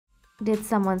Did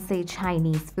someone say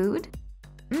Chinese food?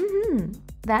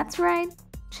 That's right.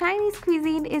 Chinese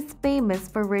cuisine is famous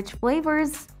for rich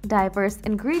flavors, diverse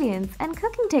ingredients, and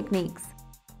cooking techniques.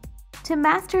 To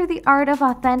master the art of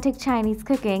authentic Chinese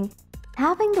cooking,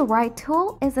 having the right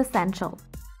tool is essential.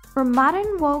 From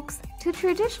modern woks to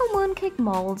traditional mooncake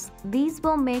molds, these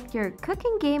will make your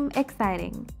cooking game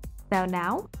exciting. So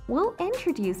now, we'll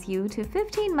introduce you to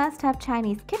 15 must-have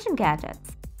Chinese kitchen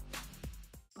gadgets.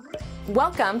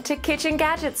 Welcome to Kitchen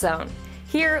Gadget Zone.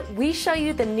 Here, we show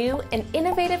you the new and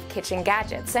innovative kitchen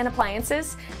gadgets and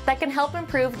appliances that can help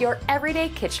improve your everyday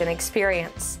kitchen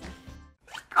experience.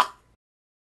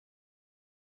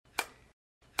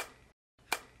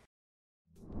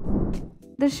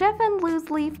 The Chef and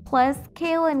Looseleaf Plus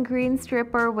Kale and Green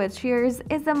Stripper with Shears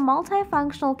is a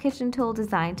multifunctional kitchen tool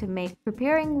designed to make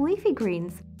preparing leafy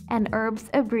greens and herbs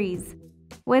a breeze.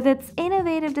 With its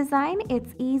innovative design,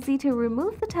 it's easy to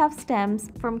remove the tough stems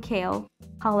from kale,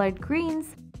 collard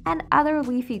greens, and other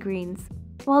leafy greens.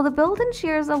 While the built-in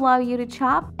shears allow you to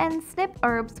chop and snip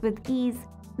herbs with ease,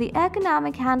 the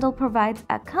ergonomic handle provides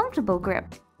a comfortable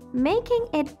grip, making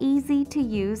it easy to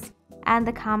use, and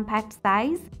the compact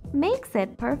size makes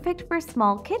it perfect for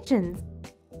small kitchens.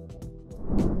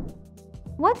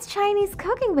 What's Chinese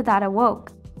cooking without a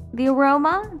wok? The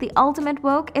Aroma, the ultimate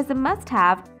wok, is a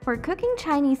must-have for cooking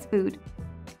Chinese food.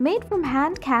 Made from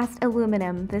hand-cast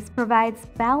aluminum, this provides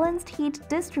balanced heat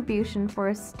distribution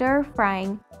for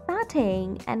stir-frying,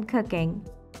 sautéing, and cooking.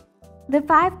 The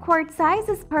 5-quart size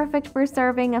is perfect for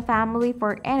serving a family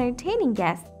for entertaining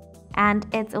guests, and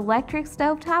its electric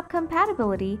stovetop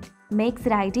compatibility makes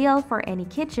it ideal for any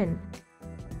kitchen.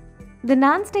 The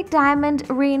non-stick diamond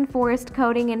reinforced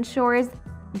coating ensures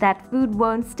that food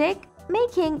won't stick,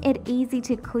 making it easy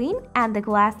to clean, and the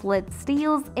glass lid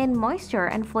seals in moisture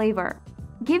and flavor,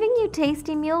 giving you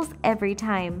tasty meals every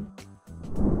time.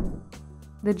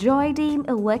 The Joydeem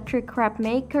electric crepe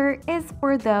maker is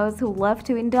for those who love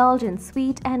to indulge in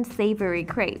sweet and savory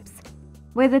crepes.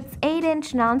 With its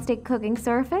 8-inch non-stick cooking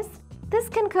surface, this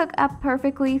can cook up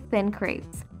perfectly thin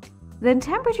crepes. The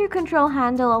temperature control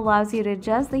handle allows you to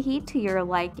adjust the heat to your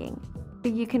liking, so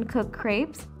you can cook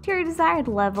crepes to your desired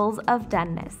levels of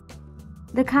doneness.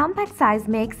 The compact size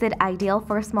makes it ideal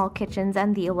for small kitchens,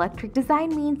 and the electric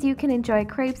design means you can enjoy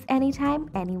crepes anytime,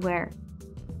 anywhere.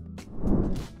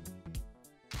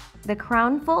 The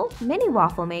CROWNFUL Mini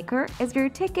Waffle Maker is your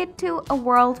ticket to a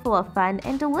world full of fun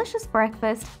and delicious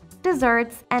breakfast,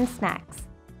 desserts, and snacks.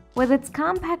 With its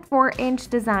compact 4-inch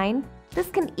design, this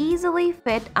can easily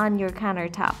fit on your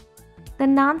countertop. The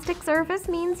non-stick surface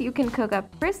means you can cook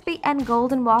up crispy and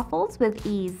golden waffles with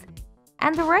ease.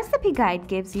 And the recipe guide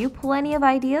gives you plenty of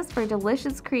ideas for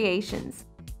delicious creations.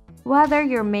 Whether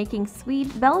you're making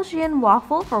sweet Belgian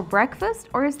waffle for breakfast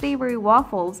or savory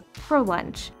waffles for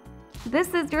lunch,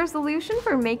 this is your solution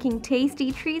for making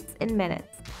tasty treats in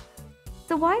minutes.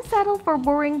 So why settle for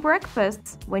boring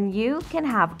breakfasts when you can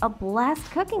have a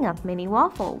blast cooking up mini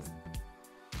waffles?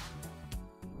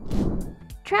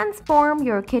 Transform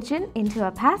your kitchen into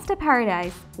a pasta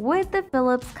paradise with the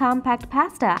Philips Compact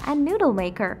Pasta and Noodle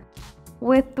Maker.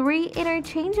 With 3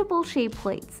 interchangeable shape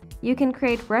plates, you can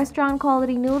create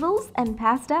restaurant-quality noodles and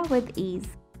pasta with ease.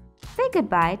 Say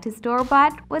goodbye to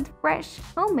store-bought with fresh,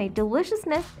 homemade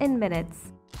deliciousness in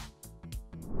minutes.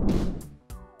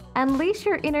 Unleash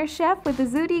your inner chef with the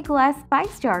ZUUTII glass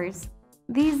spice jars.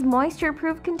 These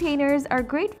moisture-proof containers are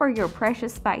great for your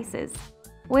precious spices.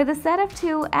 With a set of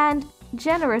 2 and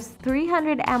generous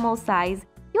 300 ml size,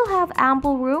 you'll have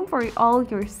ample room for all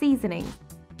your seasonings.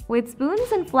 With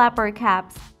spoons and flapper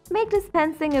caps, make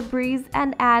dispensing a breeze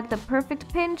and add the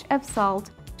perfect pinch of salt,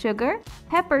 sugar,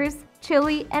 peppers,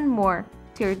 chili, and more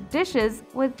to your dishes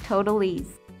with total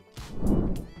ease.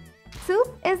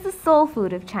 Soup is the soul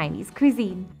food of Chinese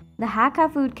cuisine. The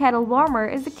Hakka food kettle warmer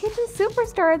is a kitchen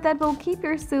superstar that will keep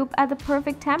your soup at the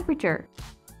perfect temperature.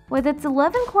 With its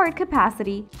 11-quart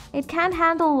capacity, it can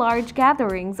handle large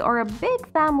gatherings or a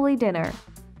big family dinner.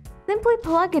 Simply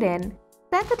plug it in,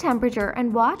 set the temperature,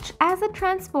 and watch as it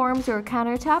transforms your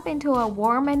countertop into a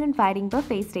warm and inviting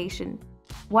buffet station.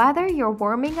 Whether you're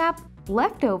warming up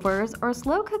leftovers or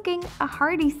slow cooking a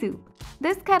hearty soup,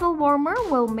 this kettle warmer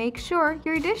will make sure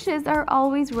your dishes are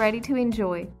always ready to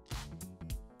enjoy.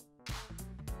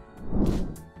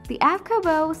 The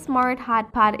Avkobow Smart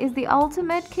Hot Pot is the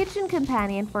ultimate kitchen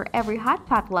companion for every hot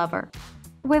pot lover.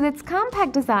 With its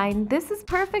compact design, this is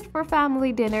perfect for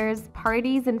family dinners,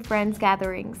 parties, and friends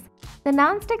gatherings. The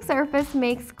non-stick surface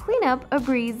makes cleanup a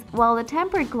breeze, while the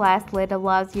tempered glass lid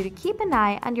allows you to keep an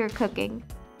eye on your cooking.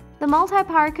 The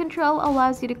multi-power control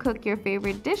allows you to cook your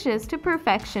favorite dishes to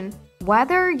perfection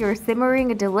Whether you're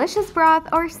simmering a delicious broth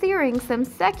or searing some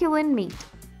succulent meat.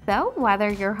 So, whether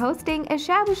you're hosting a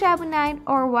shabu shabu night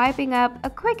or wiping up a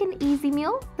quick and easy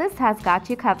meal, this has got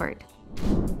you covered.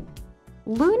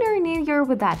 Lunar New Year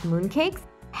without mooncakes?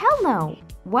 Hell no!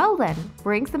 Well then,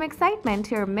 bring some excitement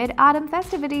to your mid-autumn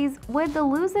festivities with the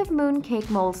Luxiv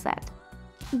mooncake mold set.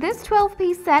 This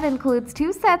 12-piece set includes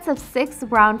 2 sets of 6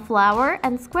 round flower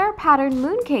and square pattern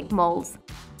mooncake molds.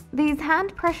 These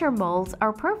hand pressure molds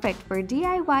are perfect for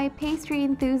DIY pastry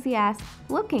enthusiasts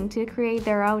looking to create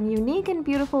their own unique and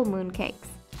beautiful mooncakes.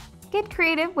 Get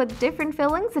creative with different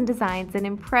fillings and designs and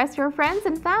impress your friends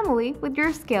and family with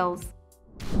your skills.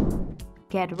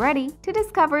 Get ready to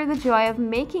discover the joy of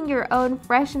making your own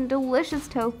fresh and delicious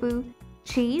tofu,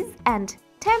 cheese, and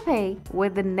tempeh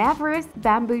with the Navaris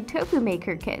Bamboo Tofu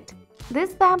Maker Kit.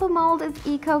 This bamboo mold is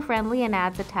eco-friendly and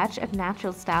adds a touch of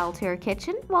natural style to your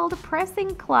kitchen, while the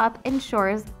pressing cloth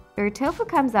ensures your tofu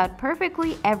comes out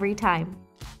perfectly every time.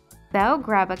 So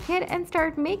grab a kit and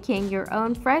start making your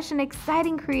own fresh and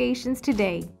exciting creations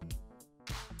today.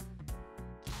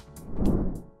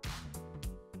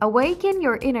 Awaken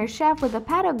your inner chef with the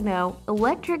PATWGNO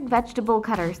Electric Vegetable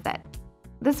Cutter Set.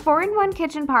 This 4-in-1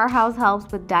 kitchen powerhouse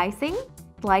helps with dicing,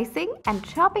 slicing, and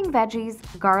chopping veggies,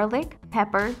 garlic,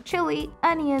 pepper, chili,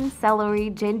 onion, celery,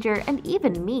 ginger, and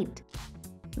even meat.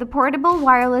 The portable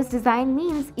wireless design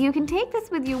means you can take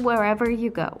this with you wherever you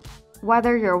go.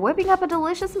 Whether you're whipping up a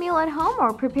delicious meal at home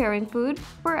or preparing food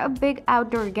for a big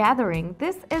outdoor gathering,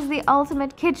 this is the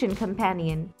ultimate kitchen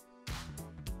companion.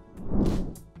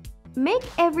 Make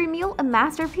every meal a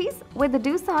masterpiece with the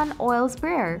DOUSON Oil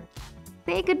Sprayer.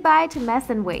 Say goodbye to mess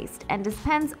and waste and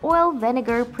dispense oil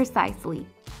vinegar precisely.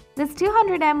 This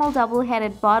 200 ml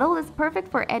double-headed bottle is perfect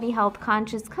for any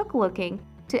health-conscious cook looking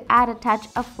to add a touch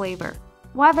of flavor.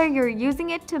 Whether you're using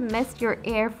it to mist your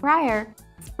air fryer,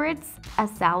 spritz a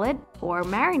salad, or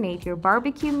marinate your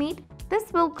barbecue meat,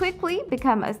 this will quickly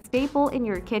become a staple in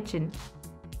your kitchen.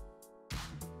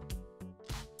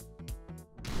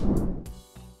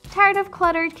 Tired of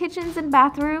cluttered kitchens and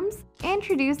bathrooms?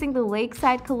 Introducing the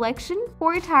Lakeside Collection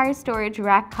 4-tire storage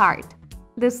rack cart.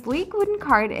 This sleek wooden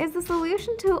cart is the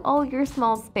solution to all your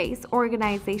small space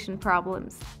organization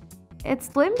problems. Its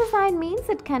slim design means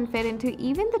it can fit into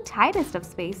even the tightest of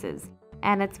spaces,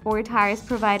 and its 4 tires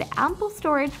provide ample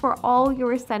storage for all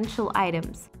your essential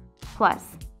items.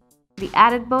 Plus, the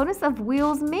added bonus of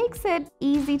wheels makes it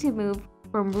easy to move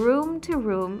from room to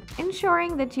room,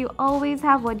 ensuring that you always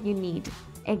have what you need,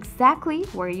 exactly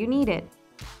where you need it.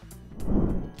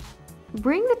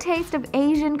 Bring the taste of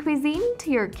Asian cuisine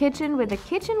to your kitchen with a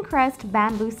KITCHENCRUST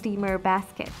bamboo steamer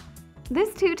basket.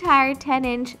 This 2-tire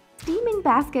 10-inch steaming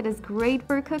basket is great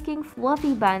for cooking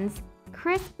fluffy buns,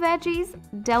 crisp veggies,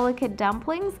 delicate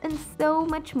dumplings, and so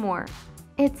much more.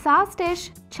 Its sauce dish,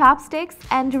 chopsticks,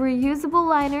 and reusable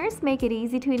liners make it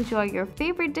easy to enjoy your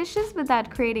favorite dishes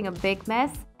without creating a big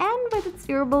mess, and with its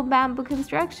durable bamboo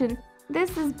construction,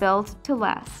 this is built to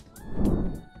last.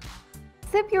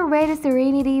 Sip your way to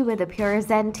serenity with a Pure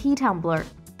Zen tea tumbler.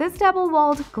 This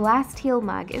double-walled glass teal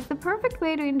mug is the perfect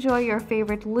way to enjoy your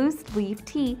favorite loose-leaf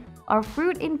tea or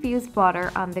fruit-infused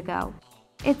water on the go.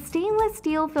 Its stainless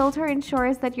steel filter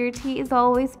ensures that your tea is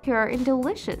always pure and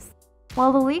delicious,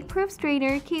 while the leak-proof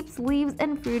strainer keeps leaves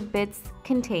and fruit bits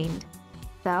contained.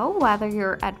 So, whether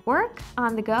you're at work,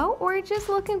 on the go, or just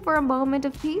looking for a moment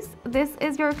of peace, this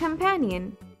is your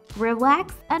companion.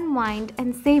 Relax, unwind,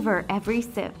 and savor every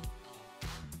sip.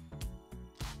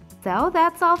 So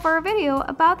that's all for our video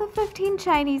about the 15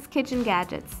 Chinese kitchen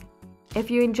gadgets. If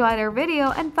you enjoyed our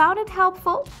video and found it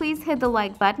helpful, please hit the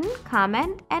like button,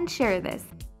 comment, and share this.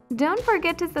 Don't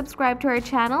forget to subscribe to our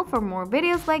channel for more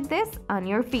videos like this on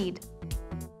your feed.